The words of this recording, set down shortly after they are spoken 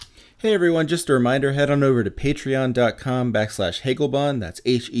Hey everyone, just a reminder, head on over to patreon.com/Hegelbon, that's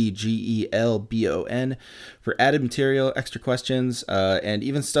Hegelbon, for added material, extra questions, and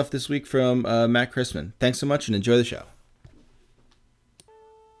even stuff this week from Matt Christman. Thanks so much and enjoy the show.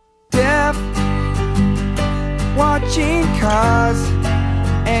 Deaf, watching cars,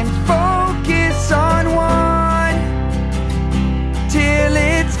 and focus on one, till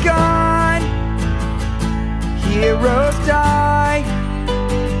it's gone. Heroes die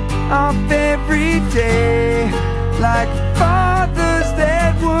off every day, like fathers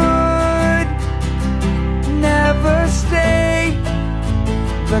that would never stay.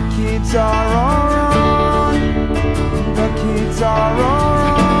 The kids are all wrong, the kids are all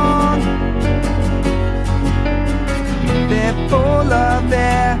wrong. They're full of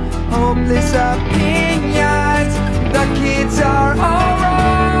their hopeless opinions. The kids are all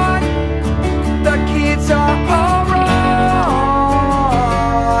wrong, the kids are all wrong.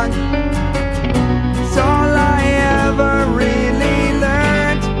 It's all I ever really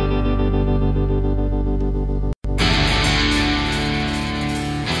learned.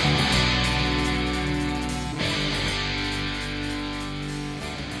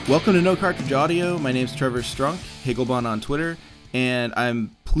 Welcome to No Cartridge Audio. My name's Trevor Strunk, Hegelbon on Twitter, and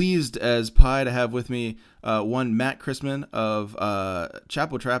I'm pleased as pie to have with me one Matt Christman of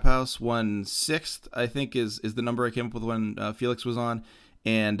Chapo Trap House. 1/6, I think, is the number I came up with when Felix was on,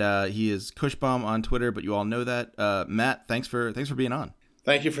 and he is Cushbomb on Twitter, but you all know that. Matt, thanks for being on.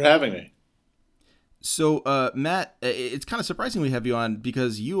 Thank you for having me. So, Matt, it's kind of surprising we have you on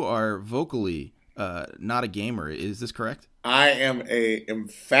because you are vocally not a gamer. Is this correct? I am a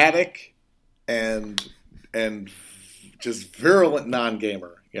emphatic and just virulent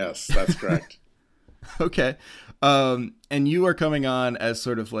non-gamer. Yes, that's correct. Okay. And you are coming on as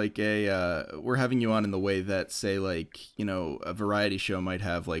sort of like we're having you on in the way that, say, like, you know, a variety show might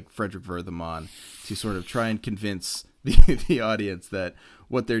have like Frederick Wertham on to sort of try and convince the audience that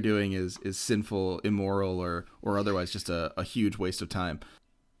what they're doing is sinful, immoral, or otherwise just a huge waste of time.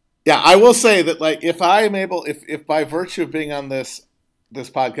 Yeah, I will say that, like, if by virtue of being on this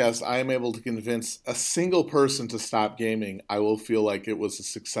podcast, I am able to convince a single person to stop gaming, I will feel like it was a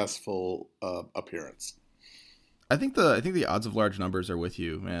successful appearance. I think the odds of large numbers are with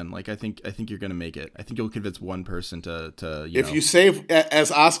you, man. Like, I think you're gonna make it. I think you'll convince one person to you save,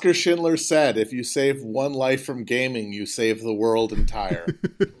 as Oskar Schindler said, if you save one life from gaming, you save the world entire.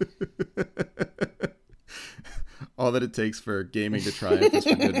 All that it takes for gaming to triumph is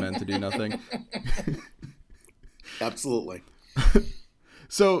for good men to do nothing. Absolutely.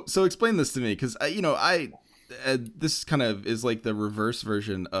 So explain this to me, because this kind of is like the reverse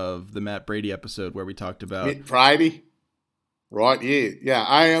version of the Matt Brady episode where we talked about Friday. Right? Yeah.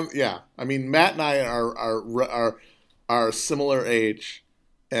 I am. Yeah. I mean, Matt and I are similar age,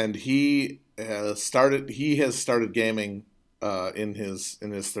 and he has started gaming in his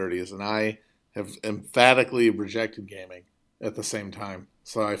 30s, and I have emphatically rejected gaming at the same time.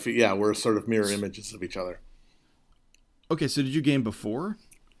 So I feel, yeah, we're sort of mirror images of each other. Okay, so did you game before?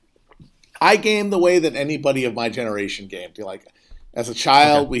 I gamed the way that anybody of my generation gamed. Like, as a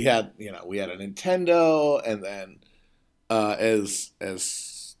child, we had a Nintendo, and then as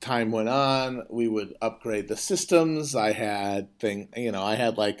time went on, we would upgrade the systems. I had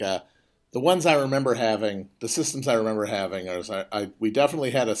the ones I remember having, the systems I remember having, we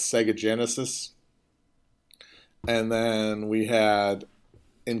definitely had a Sega Genesis. And then we had,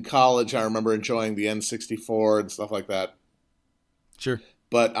 in college, I remember enjoying the N64 and stuff like that. Sure.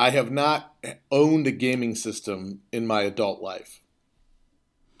 But I have not owned a gaming system in my adult life.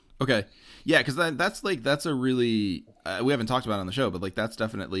 Okay. Yeah, because that's a really, we haven't talked about it on the show, but like that's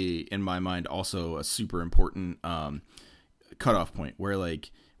definitely, in my mind, also a super important cutoff point where,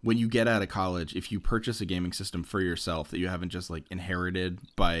 like, when you get out of college, if you purchase a gaming system for yourself that you haven't just like inherited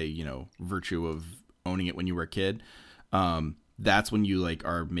by, virtue of owning it when you were a kid, that's when you like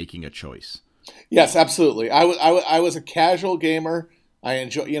are making a choice. Yes, absolutely. I was a casual gamer. I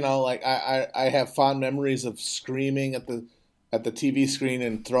enjoy, I have fond memories of screaming at the TV screen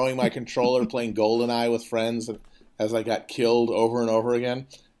and throwing my controller, playing GoldenEye with friends as I got killed over and over again.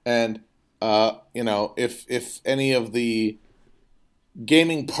 And if any of the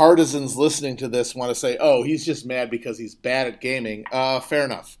gaming partisans listening to this want to say, oh, he's just mad because he's bad at gaming, fair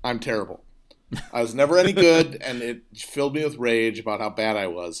enough. I'm terrible. I was never any good, and it filled me with rage about how bad I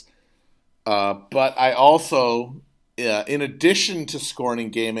was. But I also, in addition to scorning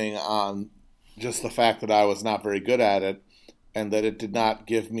gaming on just the fact that I was not very good at it and that it did not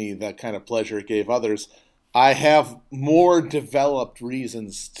give me the kind of pleasure it gave others, I have more developed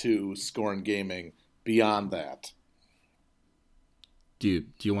reasons to scorn gaming beyond that. Do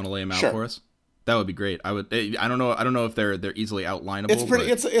you want to lay them out Sure. for us? That would be great. I don't know if they're easily outlineable. It's pretty.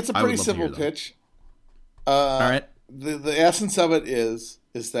 But It's a I would pretty love to simple hear them. pitch. All right. The essence of it is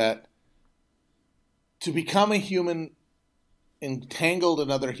that to become a human entangled in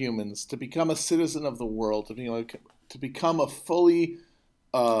other humans, to become a citizen of the world, to become a fully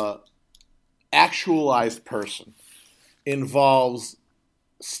actualized person, involves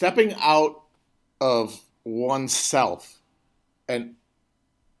stepping out of oneself and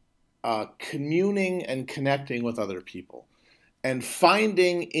communing and connecting with other people, and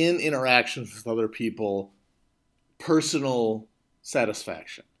finding in interactions with other people personal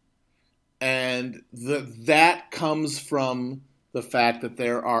satisfaction. And that comes from the fact that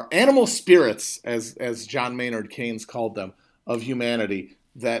there are animal spirits, as John Maynard Keynes called them, of humanity,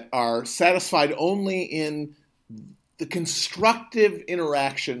 that are satisfied only in the constructive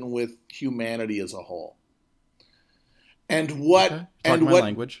interaction with humanity as a whole. And what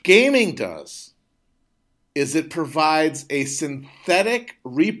language. Gaming does is it provides a synthetic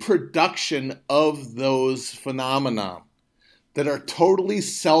reproduction of those phenomena that are totally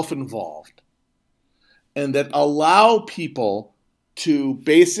self-involved and that allow people to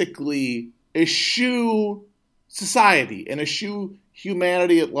basically eschew society and eschew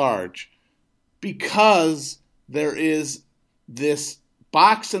humanity at large, because there is this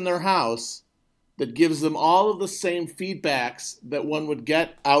box in their house that gives them all of the same feedbacks that one would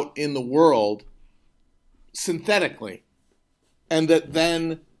get out in the world synthetically, and that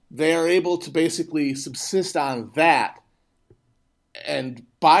then they are able to basically subsist on that, and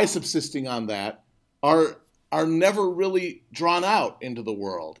by subsisting on that are never really drawn out into the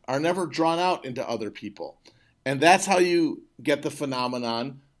world, are never drawn out into other people. And that's how you get the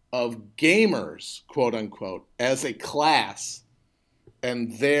phenomenon of gamers, quote unquote, as a class,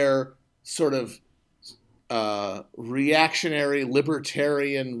 and their sort of reactionary,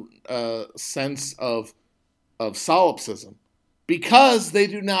 libertarian sense of solipsism, because they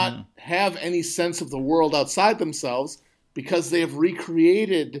do not have any sense of the world outside themselves, because they have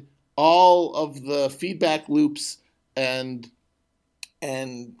recreated all of the feedback loops and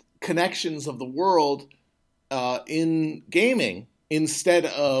connections of the world in gaming, instead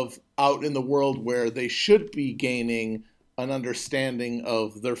of out in the world where they should be gaining an understanding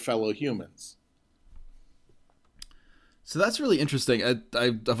of their fellow humans. So that's really interesting.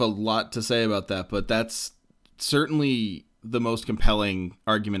 I have a lot to say about that, but that's certainly the most compelling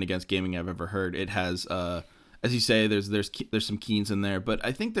argument against gaming I've ever heard. It has, as you say, there's some Keynes in there, but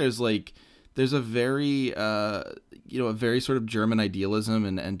I think there's a very a very sort of German idealism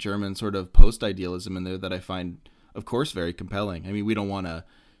and German sort of post-idealism in there that I find, of course, very compelling. I mean, we don't want to,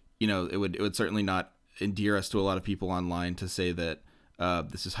 it would certainly not endear us to a lot of people online to say that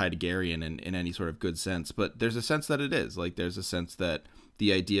this is Heideggerian in any sort of good sense, but there's a sense that it is. Like, there's a sense that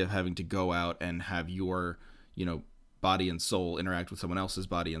the idea of having to go out and have your, body and soul interact with someone else's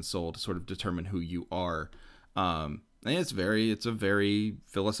body and soul to sort of determine who you are. And it's a very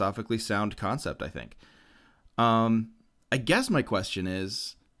philosophically sound concept, I think. I guess my question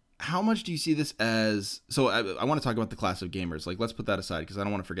is, how much do you see this as... So I want to talk about the class of gamers. Like, let's put that aside, because I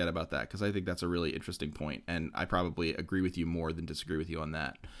don't want to forget about that, because I think that's a really interesting point, and I probably agree with you more than disagree with you on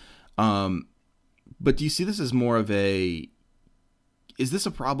that. But do you see this as more of a... Is this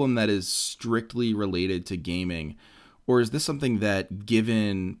a problem that is strictly related to gaming, or is this something that,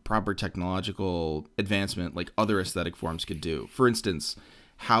 given proper technological advancement, like other aesthetic forms could do? For instance,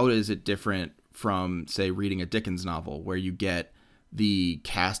 how is it different from, say, reading a Dickens novel, where you get the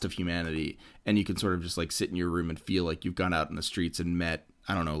cast of humanity and you can sort of just like sit in your room and feel like you've gone out in the streets and met,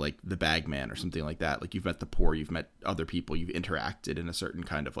 I don't know, like the Bagman or something like that. Like, you've met the poor, you've met other people, you've interacted in a certain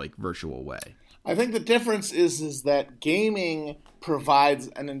kind of like virtual way. I think the difference is that gaming provides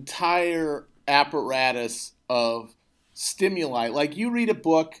an entire apparatus of stimuli. Like, you read a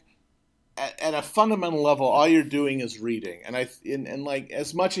book at a fundamental level, all you're doing is reading. And like,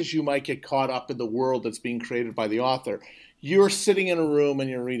 as much as you might get caught up in the world that's being created by the author, you're sitting in a room and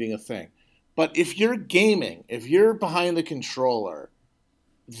you're reading a thing. But if you're gaming, if you're behind the controller,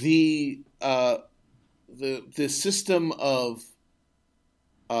 the system of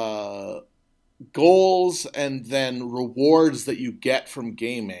goals and then rewards that you get from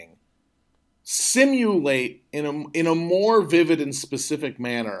gaming simulate in a more vivid and specific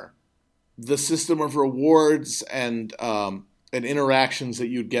manner the system of rewards and interactions that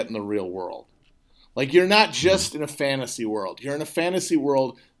you'd get in the real world. Like, you're not just in a fantasy world. You're in a fantasy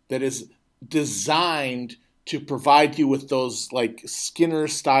world that is designed to provide you with those, like,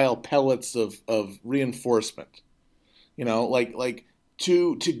 Skinner-style pellets of reinforcement. Like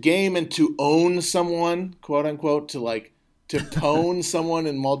to game and to own someone, quote unquote, to to pwn someone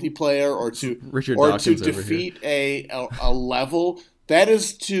in multiplayer or Richard to Dawkins over defeat a level. That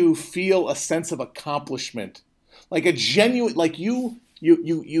is to feel a sense of accomplishment, like a genuine, like you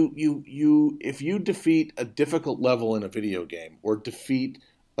if you defeat a difficult level in a video game or defeat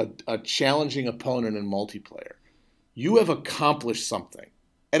a challenging opponent in multiplayer, you have accomplished something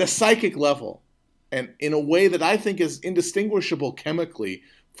at a psychic level, and in a way that I think is indistinguishable chemically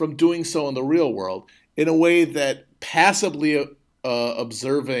from doing so in the real world, in a way that passively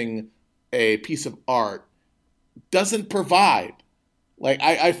observing a piece of art doesn't provide. Like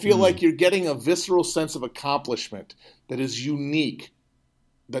I feel like you're getting a visceral sense of accomplishment that is unique,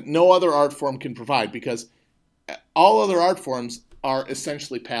 that no other art form can provide, because all other art forms are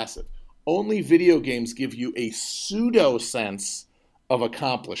essentially passive. Only video games give you a pseudo sense of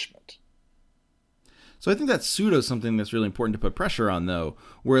accomplishment. So I think that's pseudo something that's really important to put pressure on, though,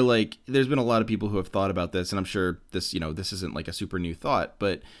 where like there's been a lot of people who have thought about this, and I'm sure this, this isn't like a super new thought,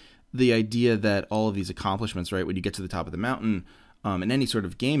 but the idea that all of these accomplishments, right, when you get to the top of the mountain, in any sort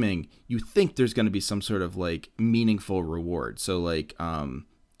of gaming, you think there's going to be some sort of like meaningful reward. So like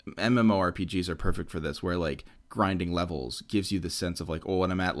MMORPGs are perfect for this, where like grinding levels gives you the sense of like, oh,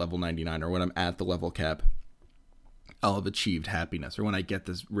 when I'm at level 99 or when I'm at the level cap, I'll have achieved happiness, or when I get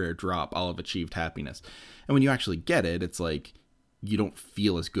this rare drop, I'll have achieved happiness. And when you actually get it, it's like you don't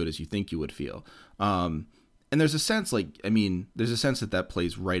feel as good as you think you would feel. And there's a sense there's a sense that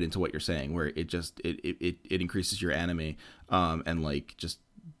plays right into what you're saying, where it just it increases your anime and like just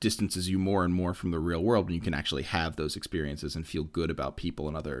distances you more and more from the real world when you can actually have those experiences and feel good about people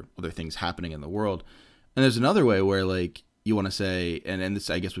and other things happening in the world. And there's another way where like you want to say, and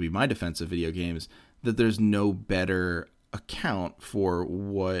this I guess would be my defense of video games, that there's no better account for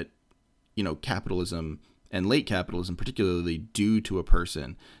what capitalism and late capitalism particularly do to a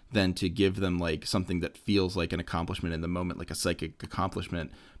person than to give them like something that feels like an accomplishment in the moment, like a psychic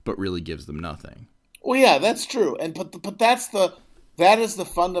accomplishment, but really gives them nothing. Well, yeah, that's true, and but that is the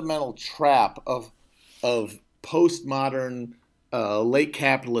fundamental trap of postmodern late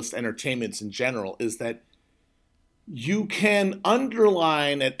capitalist entertainments in general, is that you can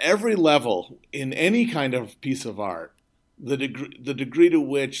underline at every level in any kind of piece of art the degree to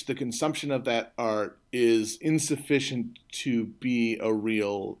which the consumption of that art is insufficient to be a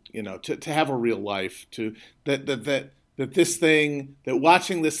real, to have a real life, to that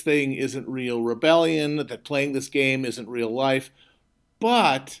watching this thing isn't real rebellion, that playing this game isn't real life.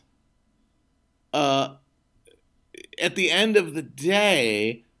 But at the end of the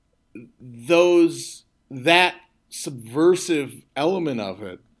day, that subversive element of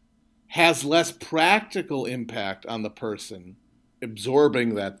it has less practical impact on the person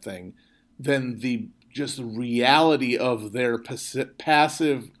absorbing that thing than the just reality of their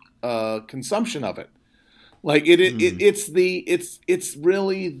passive consumption of it. Like it's the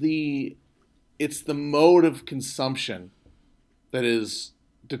mode of consumption that is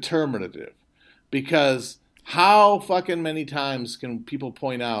determinative, because how fucking many times can people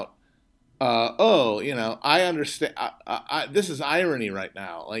point out, I understand. This is irony right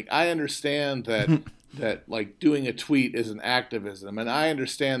now. Like, I understand that that like doing a tweet isn't activism, and I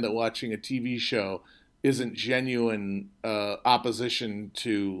understand that watching a TV show isn't genuine opposition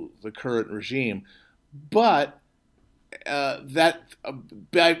to the current regime, but the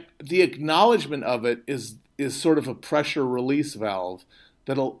acknowledgement of it is sort of a pressure release valve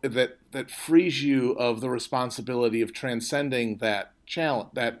that frees you of the responsibility of transcending that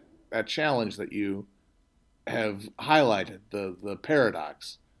challenge that you have highlighted, the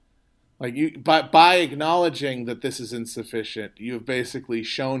paradox. Like by acknowledging that this is insufficient, you've basically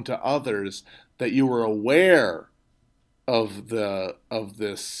shown to others that you were aware of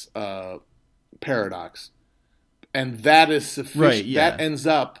this paradox, and that is sufficient. Right, yeah. That ends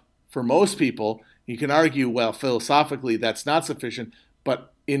up, for most people, you can argue, well, philosophically that's not sufficient,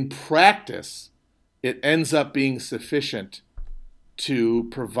 but in practice, it ends up being sufficient to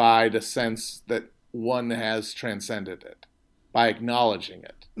provide a sense that one has transcended it by acknowledging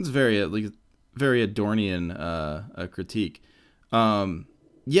it. It's very Adornian critique.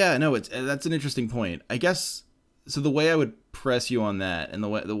 That's an interesting point, I guess. So the way I would press you on that,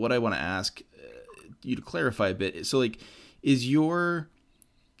 and what I want to ask you to clarify a bit, so like, is your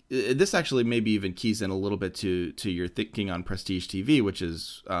this actually maybe even keys in a little bit to your thinking on Prestige TV, which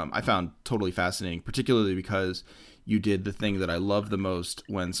is I found totally fascinating, particularly because you did the thing that I love the most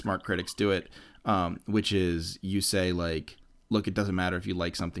when smart critics do it, which is you say like, look, it doesn't matter if you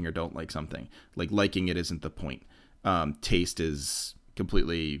like something or don't like something. Like, liking it isn't the point. Taste is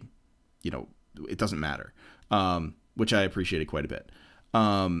completely, it doesn't matter, which I appreciated quite a bit.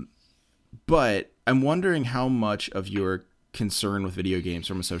 But I'm wondering how much of your concern with video games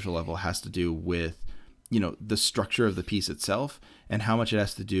from a social level has to do with, the structure of the piece itself, and how much it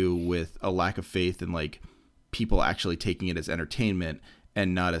has to do with a lack of faith in like people actually taking it as entertainment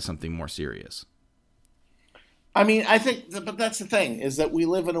and not as something more serious. I mean, I think, but that's the thing, is that we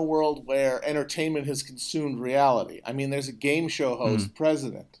live in a world where entertainment has consumed reality. I mean, there's a game show host,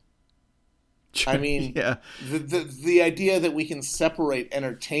 president. I mean, yeah. the idea that we can separate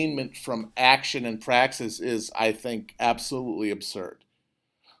entertainment from action and praxis is, I think, absolutely absurd.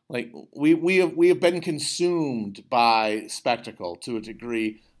 Like, we have been consumed by spectacle to a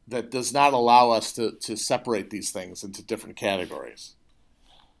degree that does not allow us to separate these things into different categories.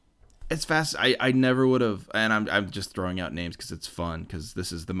 It's fast. I never would have, and I'm just throwing out names because it's fun, because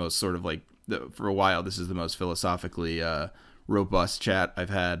this is the most sort of like, for a while, this is the most philosophically robust chat I've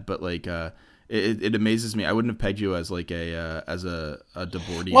had, but like, it amazes me. I wouldn't have pegged you as like a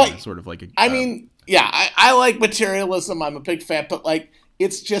Debordian, sort of like a. I mean, yeah, I like materialism. I'm a big fan, but like,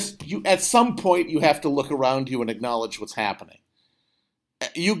 it's just, you at some point you have to look around you and acknowledge what's happening.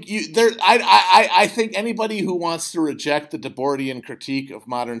 I think anybody who wants to reject the Debordian critique of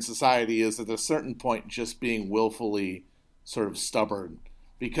modern society is at a certain point just being willfully sort of stubborn,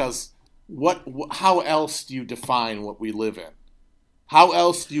 because how else do you define what we live in? How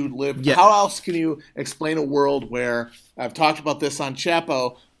else do you live? Yeah. How else can you explain a world where, I've talked about this on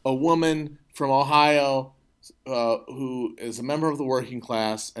Chapo, a woman from Ohio who is a member of the working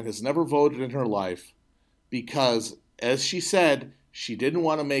class and has never voted in her life because, as she said, she didn't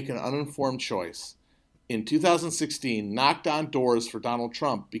want to make an uninformed choice, in 2016 knocked on doors for Donald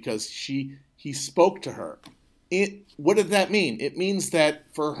Trump because he spoke to her. What did that mean? It means that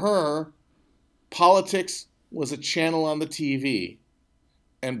for her, politics was a channel on the TV.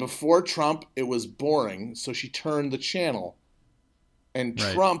 And before Trump, it was boring, so she turned the channel. And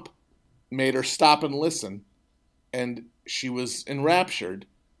right. Trump made her stop and listen, and she was enraptured.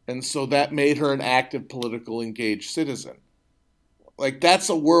 And so that made her an active, politically engaged citizen. Like, that's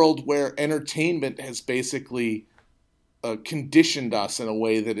a world where entertainment has basically conditioned us in a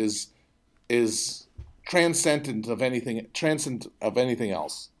way that is transcendent of anything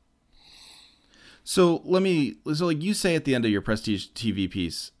else. So like you say at the end of your Prestige TV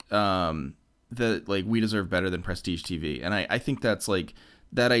piece, that like we deserve better than Prestige TV, and I think that's like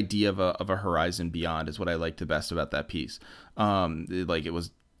that idea of a horizon beyond is what I liked the best about that piece. Like it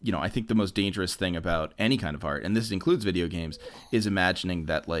was. I think the most dangerous thing about any kind of art, and this includes video games, is imagining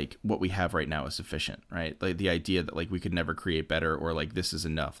that like what we have right now is sufficient, right? Like the idea that like we could never create better, or like this is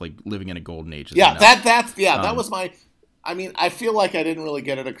enough, like living in a golden age is enough. That was my. I mean, I feel like I didn't really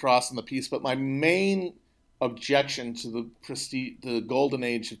get it across in the piece, but my main objection to the golden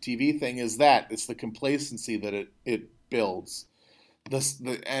age of TV thing is that it's the complacency that it builds,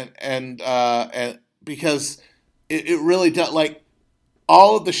 and because it really does, like.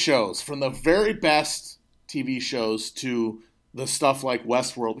 All of the shows, from the very best TV shows to the stuff like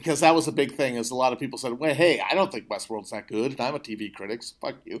Westworld, because that was a big thing, is a lot of people said, well, hey, I don't think Westworld's that good, and I'm a TV critic, so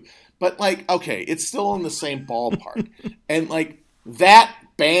fuck you. But, like, okay, it's still in the same ballpark. And, like, that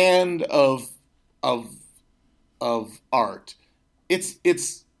band of art,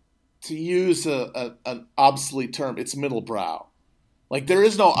 it's to use an obsolete term, it's middle brow. Like, there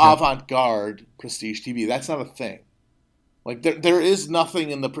is no avant-garde Prestige TV. That's not a thing. Like, there is nothing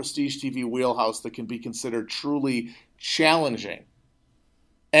in the Prestige TV wheelhouse that can be considered truly challenging.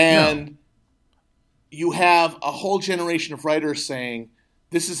 And you have a whole generation of writers saying,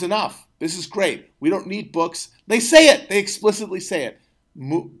 this is enough. This is great. We don't need books. They say it. They explicitly say it.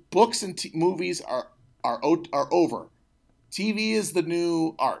 Books and movies are over. TV is the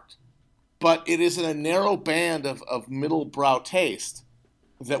new art. But it is in a narrow band of middle brow taste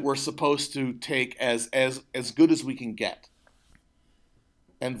that we're supposed to take as good as we can get.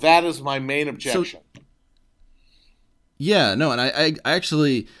 And that is my main objection. And I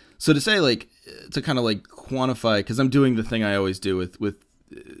actually, so to say, like, to kind of like quantify, because I'm doing the thing I always do with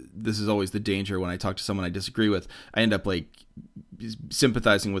this is always the danger when I talk to someone I disagree with. I end up like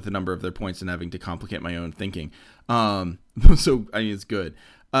sympathizing with a number of their points and having to complicate my own thinking. So I mean, it's good.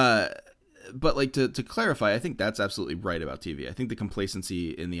 But like to clarify, I think that's absolutely right about TV. I think the complacency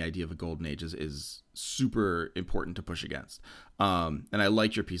in the idea of a golden age is super important to push against. And I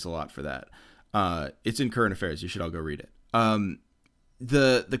liked your piece a lot for that. It's in Current Affairs. You should all go read it.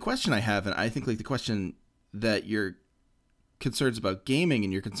 The question I have, and I think like the question that your concerns about gaming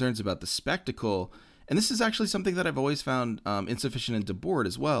and your concerns about the spectacle, and this is actually something that I've always found insufficient in Debord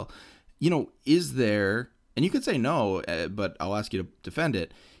as well. Is there, and you could say no, but I'll ask you to defend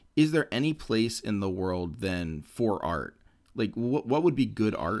it. Is there any place in the world then for art? Like, what would be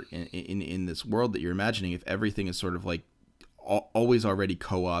good art in this world that you're imagining if everything is sort of like always already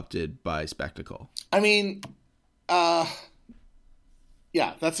co-opted by spectacle. I mean, yeah,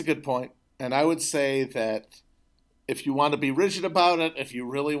 that's a good point. And I would say that if you want to be rigid about it, if you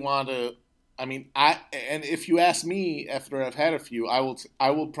really want to, and if you ask me after I've had a few, I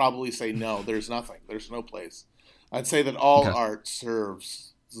will probably say no. There's nothing. There's no place. I'd say that all art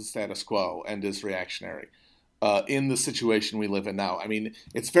serves the status quo and is reactionary in the situation we live in now. I mean,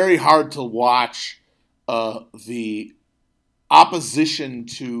 it's very hard to watch the opposition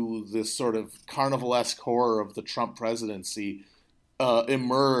to this sort of carnivalesque horror of the Trump presidency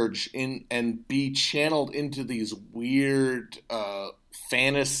emerge in and be channeled into these weird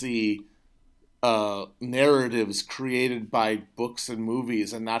fantasy narratives created by books and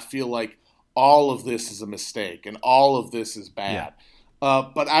movies, and not feel like all of this is a mistake and all of this is bad.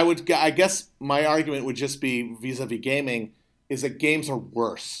 But I guess my argument would just be vis-a-vis gaming is that games are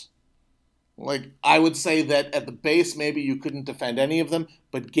worse. Like, I would say that at the base, maybe you couldn't defend any of them,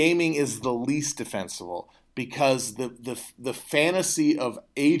 but gaming is the least defensible because the fantasy of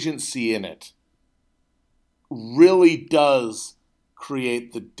agency in it really does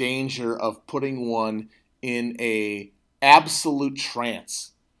create the danger of putting one in a absolute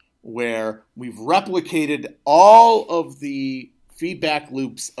trance where we've replicated all of the feedback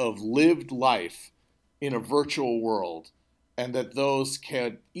loops of lived life in a virtual world, and that those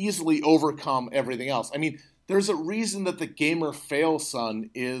can easily overcome everything else. I mean, there's a reason that the gamer fail son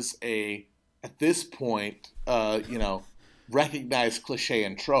is at this point, recognized cliche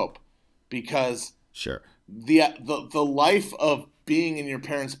and trope, because sure, the life of being in your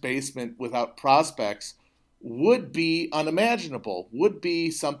parents' basement without prospects would be unimaginable, would be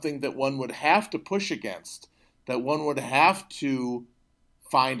something that one would have to push against, that one would have to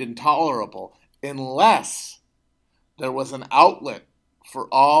find intolerable, unless there was an outlet for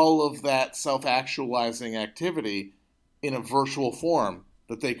all of that self-actualizing activity in a virtual form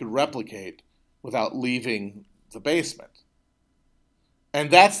that they could replicate without leaving the basement. And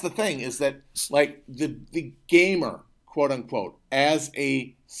that's the thing, is that, like, the gamer, quote unquote, as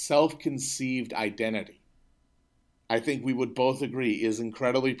a self-conceived identity, I think we would both agree is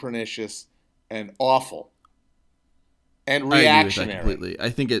incredibly pernicious and awful and reactionary. I agree with that completely.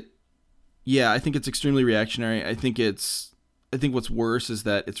 I think it's extremely reactionary. I think what's worse is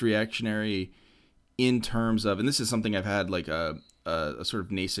that it's reactionary in terms of, and this is something I've had like a sort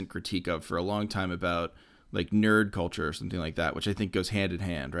of nascent critique of for a long time about like nerd culture or something like that, which I think goes hand in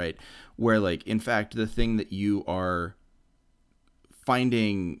hand, right? Where like, in fact, the thing that you are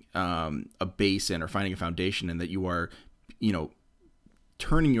finding a base in or finding a foundation in, that you are,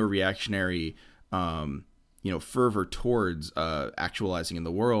 turning your reactionary, fervor towards actualizing in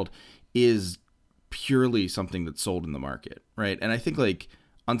the world is purely something that's sold in the market, right? And I think like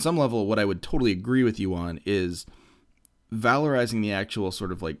on some level, what I would totally agree with you on is valorizing the actual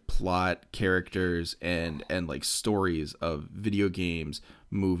sort of like plot, characters, and like stories of video games,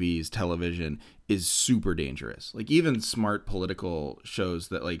 movies, television is super dangerous. Like even smart political shows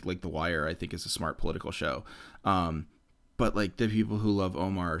that like The Wire, I think is a smart political show. But like the people who love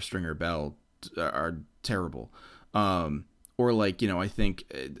Omar or Stringer Bell are terrible. Or like, I think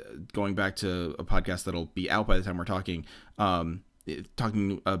going back to a podcast that'll be out by the time we're talking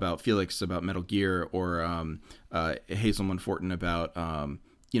about Felix about Metal Gear, or Hazelman Fortin about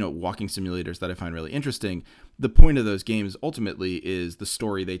walking simulators that I find really interesting. The point of those games ultimately is the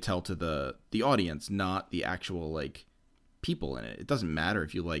story they tell to the audience, not the actual like people in it. It doesn't matter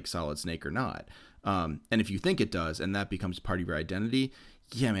if you like Solid Snake or not. And if you think it does, and that becomes part of your identity,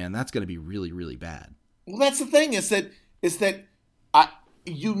 yeah, man, that's going to be really, really bad. Well, that's the thing, is that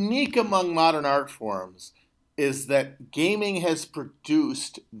unique among modern art forms is that gaming has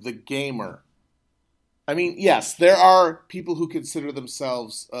produced the gamer. I mean, yes, there are people who consider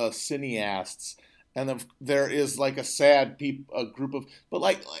themselves cineasts, and there is like a sad group of, but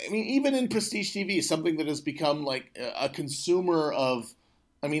like, I mean, even in prestige TV, something that has become like a consumer of,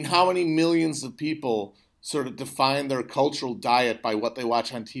 I mean, how many millions of people sort of define their cultural diet by what they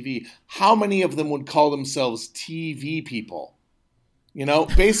watch on TV? How many of them would call themselves TV people?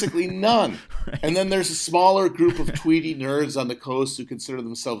 Basically none. Right. And then there's a smaller group of tweety nerds on the coast who consider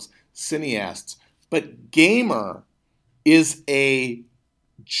themselves cineasts. But gamer is a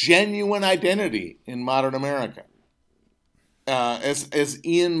genuine identity in modern America. As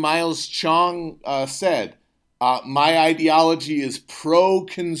Ian Miles Chong said, my ideology is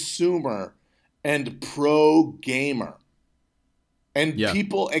pro-consumer and pro-gamer. And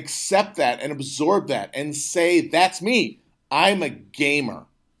people accept that and absorb that and say, that's me. I'm a gamer.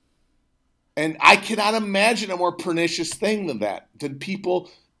 And I cannot imagine a more pernicious thing than that, than people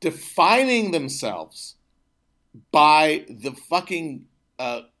defining themselves by the fucking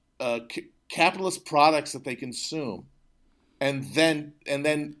capitalist products that they consume, and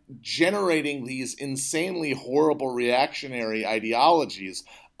then generating these insanely horrible reactionary ideologies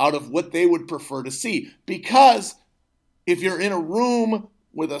out of what they would prefer to see. Because if you're in a room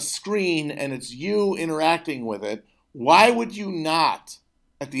with a screen and it's you interacting with it, why would you not,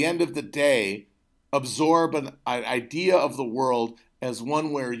 at the end of the day, absorb an idea of the world as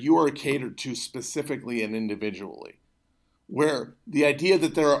one where you are catered to specifically and individually? Where the idea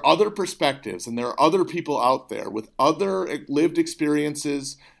that there are other perspectives and there are other people out there with other lived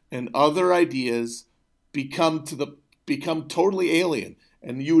experiences and other ideas become totally alien.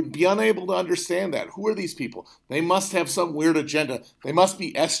 And you would be unable to understand that. Who are these people? They must have some weird agenda. They must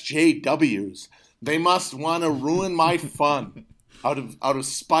be SJWs. They must want to ruin my fun out of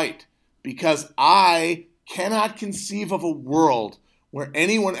spite, because I cannot conceive of a world where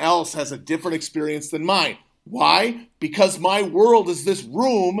anyone else has a different experience than mine. Why? Because my world is this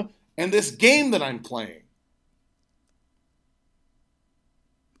room and this game that I'm playing.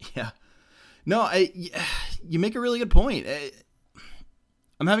 Yeah. No, you make a really good point.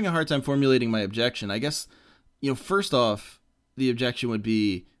 I'm having a hard time formulating my objection. I guess, first off, the objection would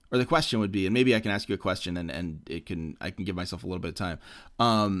be, or the question would be, and maybe I can ask you a question and I can give myself a little bit of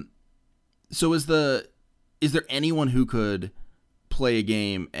time. So is there anyone who could play a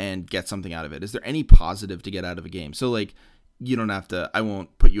game and get something out of it? Is there any positive to get out of a game? So like, you don't have to, I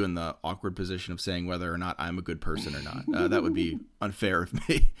won't put you in the awkward position of saying whether or not I'm a good person or not. That would be unfair of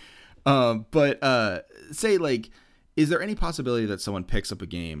me. But say like, is there any possibility that someone picks up a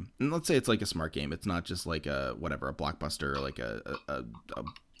game, and let's say it's like a smart game, it's not just like a blockbuster, or like a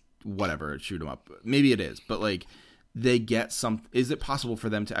whatever, shoot 'em up. Maybe it is, but like they get is it possible for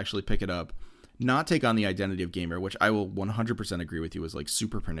them to actually pick it up, not take on the identity of gamer, which I will 100% agree with you is like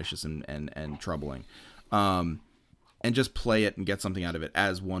super pernicious and troubling, and just play it and get something out of it,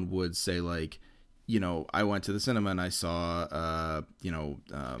 as one would say like, I went to the cinema and I saw,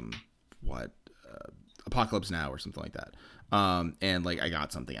 Apocalypse Now or something like that. And like I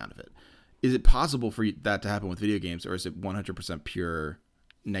got something out of it. Is it possible for that to happen with video games, or is it 100% pure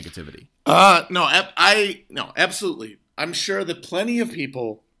negativity? No, absolutely. I'm sure that plenty of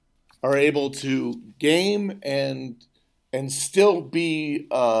people are able to game and still be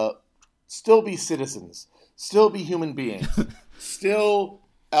citizens, still be human beings, still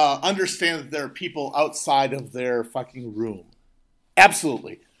understand that there are people outside of their fucking room.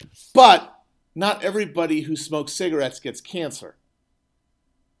 Absolutely. But not everybody who smokes cigarettes gets cancer.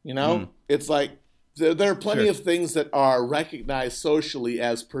 It's like there are plenty of things that are recognized socially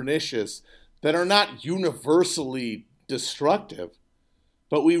as pernicious that are not universally destructive,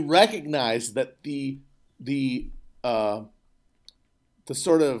 but we recognize that the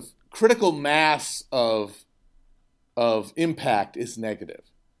sort of critical mass of impact is negative.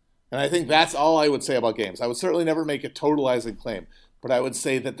 And I think that's all I would say about games. I would certainly never make a totalizing claim, but I would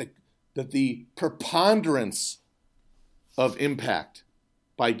say that the preponderance of impact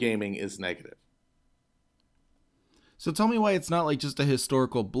by gaming is negative. So tell me why it's not like just a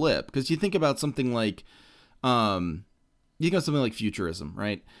historical blip, because you think about something like futurism,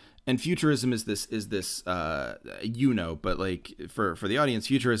 right? And futurism is this but like for the audience,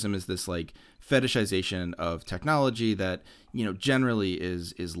 futurism is this like fetishization of technology that generally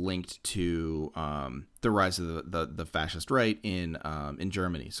is linked to the rise of the fascist right in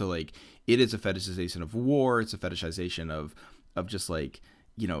Germany. So like it is a fetishization of war. It's a fetishization of just like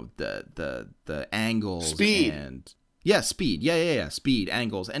the angles, speed, and speed, speed,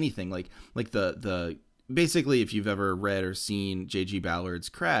 angles, anything like the basically, if you've ever read or seen J.G. Ballard's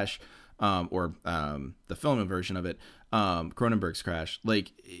Crash, or the film version of it, Cronenberg's Crash,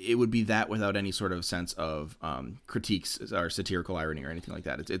 like it would be that without any sort of sense of critiques or satirical irony or anything like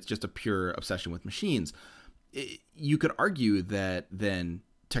that. It's just a pure obsession with machines. You could argue that then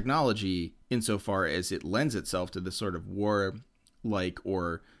technology, insofar as it lends itself to this sort of war-like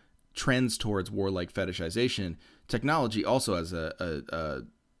or trends towards warlike fetishization, technology also has a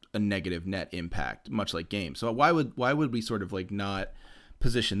negative net impact, much like games. So why would we sort of like not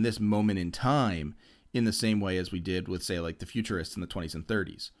position this moment in time in the same way as we did with, say, like the futurists in the 20s and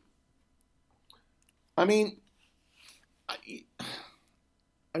 30s? I mean,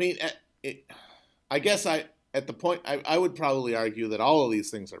 I guess at the point I would probably argue that all of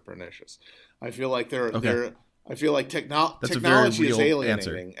these things are pernicious. I feel like I feel like technology is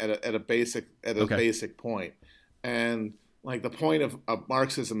alienating at a basic point, and like the point of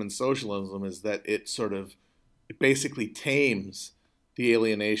Marxism and socialism is that it basically tames the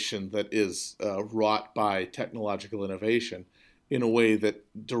alienation that is wrought by technological innovation in a way that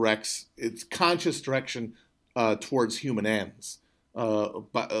directs its conscious direction towards human ends,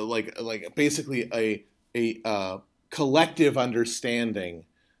 but like basically a collective understanding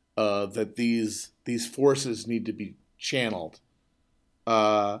that these forces need to be channeled,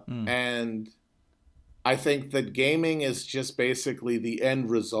 and I think that gaming is just basically the end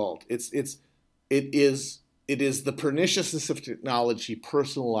result. It is the perniciousness of technology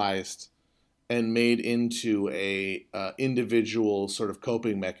personalized and made into a individual sort of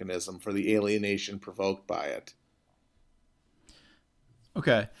coping mechanism for the alienation provoked by it.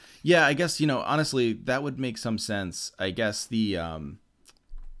 Okay. Yeah, I guess, honestly, that would make some sense. I guess the on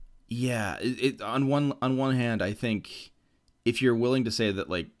one hand, I think if you're willing to say that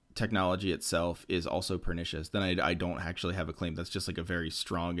like technology itself is also pernicious, then I don't actually have a claim. That's just like a very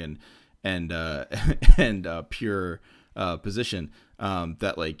strong and pure position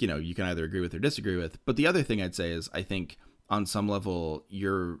that like, you can either agree with or disagree with. But the other thing I'd say is I think on some level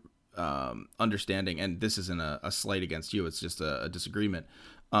your understanding, and this isn't a slight against you, it's just a disagreement.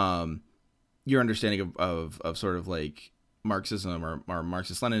 Your understanding of sort of like Marxism or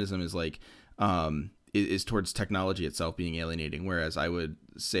Marxist-Leninism is like is towards technology itself being alienating, whereas I would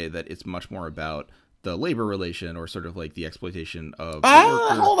say that it's much more about the labor relation or sort of like the exploitation of the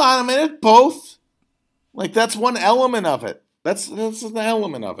worker. Hold on a minute, both. Like that's one element of it. That's an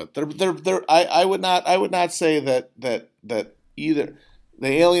element of it. I would not say that either the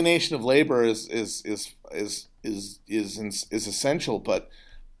alienation of labor is essential, but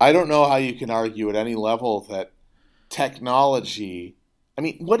I don't know how you can argue at any level that technology. I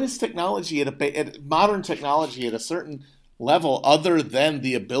mean, what is technology at modern technology at a certain level other than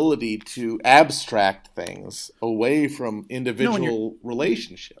the ability to abstract things away from individual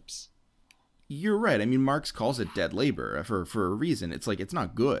relationships? You're right. I mean, Marx calls it dead labor for a reason. It's like it's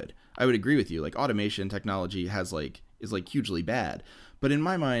not good. I would agree with you. Like automation technology is hugely bad. But in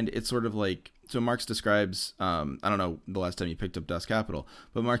my mind, it's sort of like, so Marx describes I don't know the last time you picked up Das Kapital,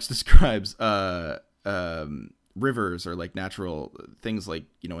 but Marx describes rivers or like natural things like,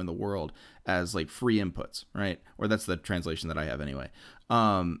 in the world as like free inputs, right? Or that's the translation that I have anyway.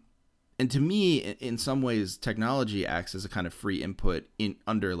 And to me, in some ways, technology acts as a kind of free input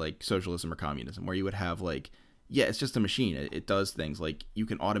under like socialism or communism, where you would have like, yeah, it's just a machine. It does things like you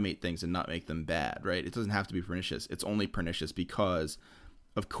can automate things and not make them bad, right? It doesn't have to be pernicious. It's only pernicious because,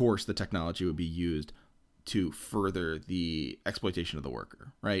 of course, the technology would be used to further the exploitation of the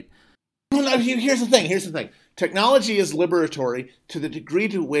worker, right? No, here's the thing. Technology is liberatory to the degree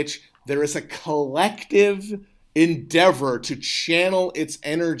to which there is a collective endeavor to channel its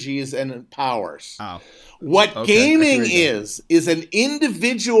energies and powers. Oh. What gaming is an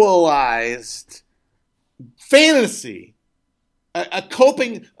individualized fantasy, a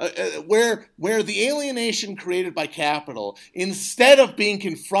coping where the alienation created by capital, instead of being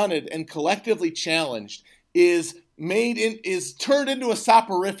confronted and collectively challenged, is turned into a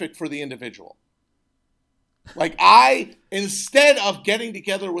soporific for the individual. Like instead of getting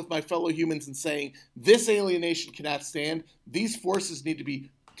together with my fellow humans and saying, this alienation cannot stand, these forces need to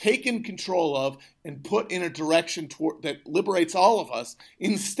be taken control of and put in a direction that liberates all of us,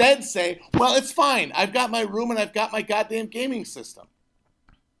 instead say, well, it's fine. I've got my room and I've got my goddamn gaming system.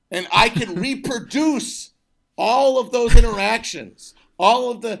 And I can reproduce all of those interactions, all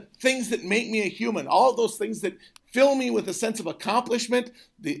of the things that make me a human, all of those things that fill me with a sense of accomplishment,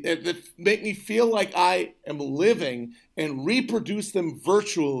 that make me feel like I am living, and reproduce them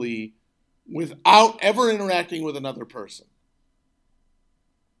virtually without ever interacting with another person.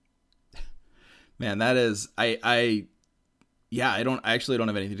 Man, that is, I actually don't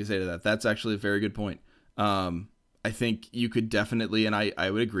have anything to say to that. That's actually a very good point. I think you could definitely, and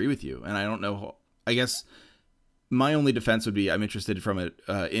I would agree with you. And I don't know, I guess my only defense would be I'm interested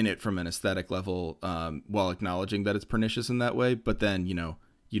in it from an aesthetic level, while acknowledging that it's pernicious in that way. But then, you know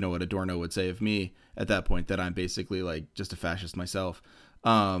what Adorno would say of me at that point, that I'm basically like just a fascist myself.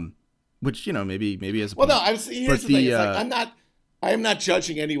 Which, maybe as a well, no, here's the thing. It's like, I am not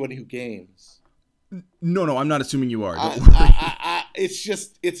judging anyone who games. No, I'm not assuming you are. It's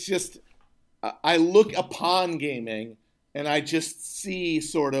just I look upon gaming and I just see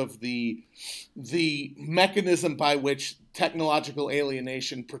sort of the mechanism by which technological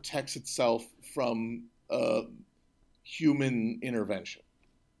alienation protects itself from human intervention.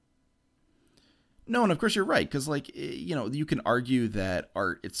 No, and of course you're right, because you can argue that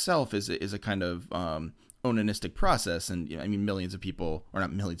art itself is a kind of onanistic process, and millions of people, or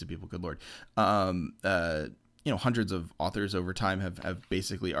not millions of people, good lord, hundreds of authors over time have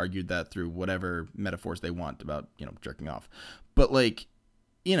basically argued that through whatever metaphors they want about jerking off. But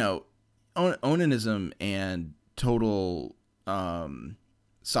onanism and total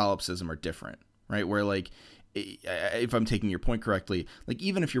solipsism are different, right? Where if I'm taking your point correctly, like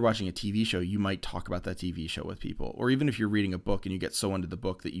even if you're watching a TV show, you might talk about that TV show with people, or even if you're reading a book and you get so into the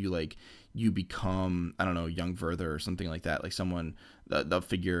book that you become, I don't know, young Werther or something like that, like someone, the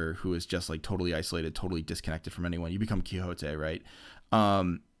figure who is just like totally isolated, totally disconnected from anyone. You become Quixote, right?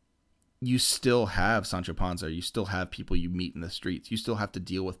 You still have Sancho Panza. You still have people you meet in the streets. You still have to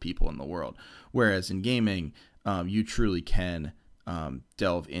deal with people in the world. Whereas in gaming, you truly can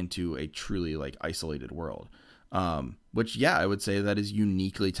delve into a truly like isolated world, which, yeah, I would say that is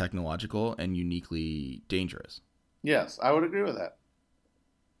uniquely technological and uniquely dangerous. Yes, I would agree with that.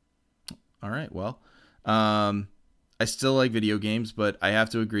 All right. Well, I still like video games, but I have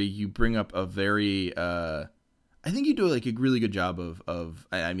to agree. You bring up a very, I think you do like a really good job of,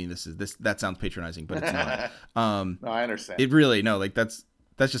 I mean, that sounds patronizing, but it's not. No, I understand. It really, no, like that's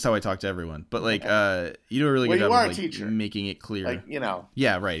just how I talk to everyone. But like, you do a really good job of like teacher. Making it clear. Like, you know.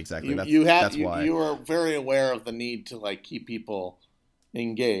 Yeah, right. Exactly. That's why you are very aware of the need to like keep people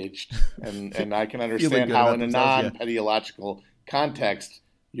engaged, and I can understand how in a non-pedagogical context,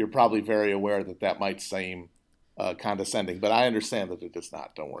 you're probably very aware that might seem condescending, but I understand that it does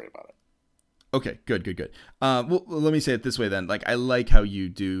not. Don't worry about it. Okay, good. Well, let me say it this way then. Like, I like how you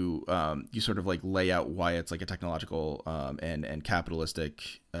do, you sort of like lay out why it's like a technological and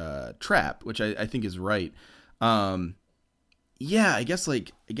capitalistic trap, which I think is right. Yeah, I guess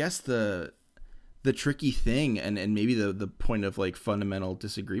the tricky thing and maybe the point of like fundamental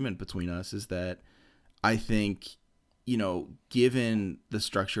disagreement between us is that I think, you know, given the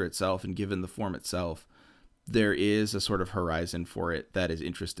structure itself and given the form itself, there is a sort of horizon for it that is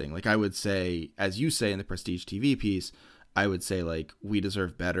interesting. Like I would say, as you say in the Prestige TV piece, I would say like we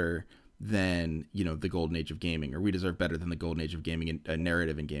deserve better than, you know, the golden age of gaming, or we deserve better than the golden age of gaming and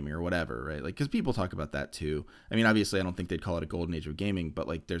narrative in gaming or whatever, right? Like, because people talk about that too. I mean, obviously I don't think they'd call it a golden age of gaming, but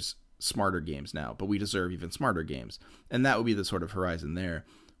like there's smarter games now, but we deserve even smarter games. And that would be the sort of horizon there.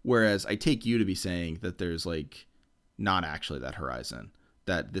 Whereas I take you to be saying that there's like not actually that horizon,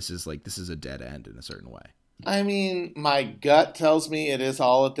 that this is a dead end in a certain way. I mean, my gut tells me it is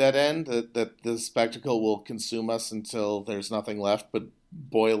all a dead end, that the spectacle will consume us until there's nothing left but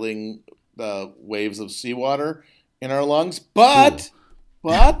boiling waves of seawater in our lungs. But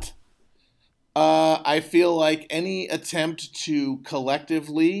I feel like any attempt to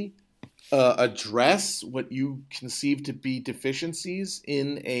collectively address what you conceive to be deficiencies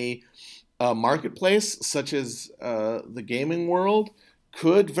in a marketplace such as the gaming world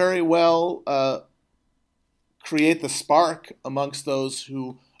could very well create the spark amongst those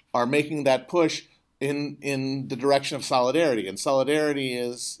who are making that push in the direction of solidarity. And solidarity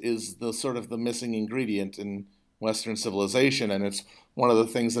is the sort of the missing ingredient in Western civilization, and it's one of the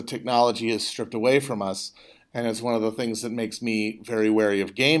things that technology has stripped away from us, and it's one of the things that makes me very wary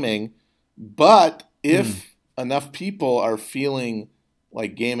of gaming. But if enough people are feeling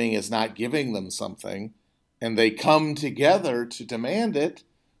like gaming is not giving them something, and they come together to demand it,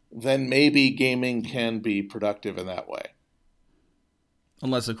 then maybe gaming can be productive in that way.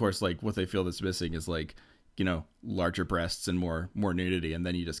 Unless, of course, like what they feel that's missing is like, you know, larger breasts and more nudity, and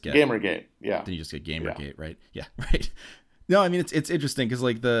then you just get Gamergate. Yeah. Then you just get Gamergate, right? Yeah, right. No, I mean it's interesting because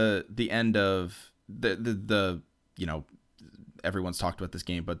like the end of the you know, everyone's talked about this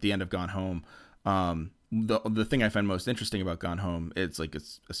game, but the end of Gone Home. The thing I find most interesting about Gone Home, it's like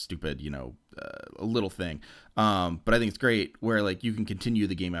it's a stupid, you know, a little thing, but I think it's great where like you can continue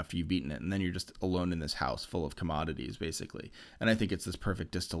the game after you've beaten it, and then you're just alone in this house full of commodities, basically. And I think it's this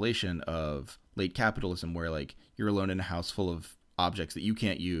perfect distillation of late capitalism, where like you're alone in a house full of objects that you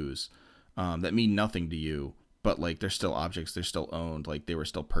can't use, that mean nothing to you, but like they're still objects, they're still owned, like they were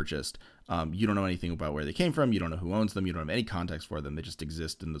still purchased. You don't know anything about where they came from, you don't know who owns them, you don't have any context for them. They just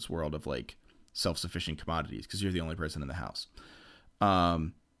exist in this world of like self-sufficient commodities because you're the only person in the house.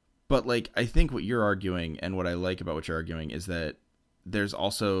 But like I think what you're arguing, and what I like about what you're arguing, is that there's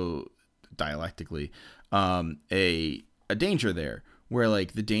also dialectically a danger there, where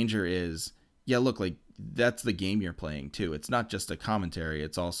like the danger is, yeah, look, like that's the game you're playing too. It's not just a commentary,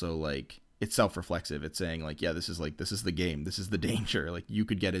 it's also like it's self-reflexive. It's saying like, yeah, this is the game, this is the danger, like you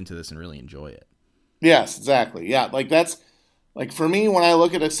could get into this and really enjoy it. Yes, exactly. Yeah, like that's like for me, when I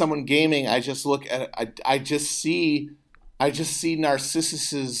look at someone gaming, I just look at it, I just see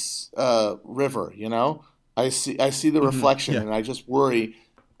Narcissus's river, you know? I see the reflection, and I just worry,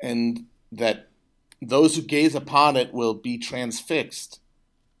 and that those who gaze upon it will be transfixed.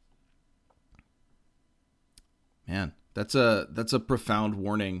 Man, that's a profound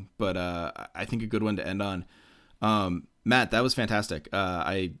warning, but I think a good one to end on. Matt, that was fantastic.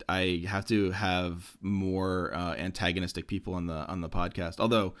 I have to have more antagonistic people on the podcast.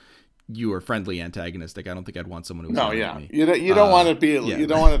 Although you are friendly antagonistic. I don't think I'd want someone who's No, yelling yeah, at me. you don't want it to be yeah. you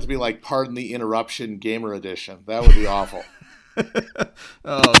don't want it to be like Pardon the Interruption Gamer Edition. That would be awful.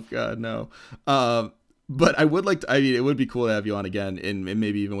 Oh God, no. But I would like to. I mean, it would be cool to have you on again, and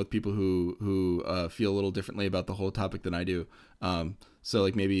maybe even with people who feel a little differently about the whole topic than I do. So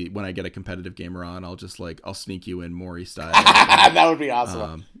like maybe when I get a competitive gamer on, I'll just like I'll sneak you in Maury style. That would be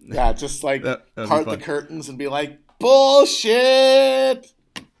awesome. Yeah, just like part the curtains and be like bullshit.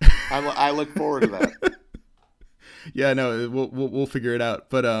 I look forward to that. Yeah, no, we'll figure it out.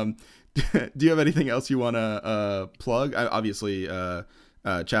 But do you have anything else you want to plug? Obviously,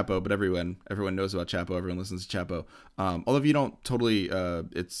 Chapo, but everyone knows about Chapo. Everyone listens to Chapo. Although if you don't totally,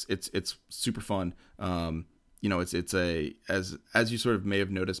 it's super fun. It's a as you sort of may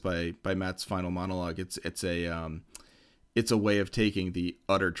have noticed by Matt's final monologue. It's a way of taking the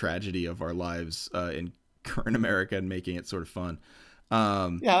utter tragedy of our lives in current America and making it sort of fun.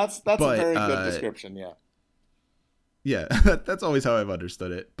 Yeah, that's a very good description. Yeah. Yeah, that's always how I've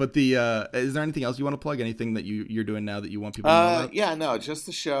understood it. But is there anything else you want to plug? Anything that you're doing now that you want people to know about? Yeah, no, just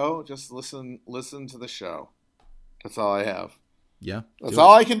the show. Just listen to the show. That's all I have. Yeah, that's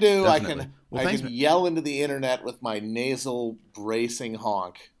all I can do. Definitely. I can yell into the internet with my nasal bracing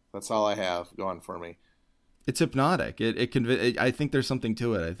honk. That's all I have going for me. It's hypnotic. I think there's something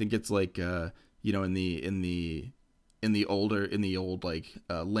to it. I think it's like in the old like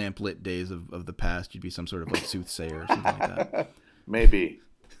lamplit days of the past, you'd be some sort of like soothsayer or something like that. Maybe.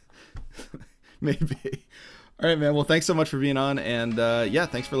 Maybe. All right, man. Well, thanks so much for being on, and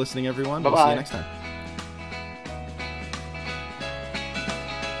thanks for listening, everyone. Bye-bye. We'll see you next time.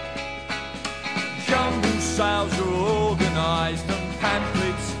 Jungle sales are organised and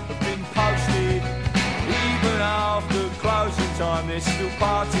pamphlets have been posted. Even after closing time, there's still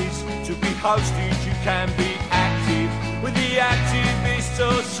parties to be hosted. You can be active when the activists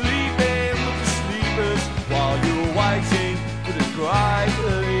are sleeping with the sleepers while you're waiting for the grave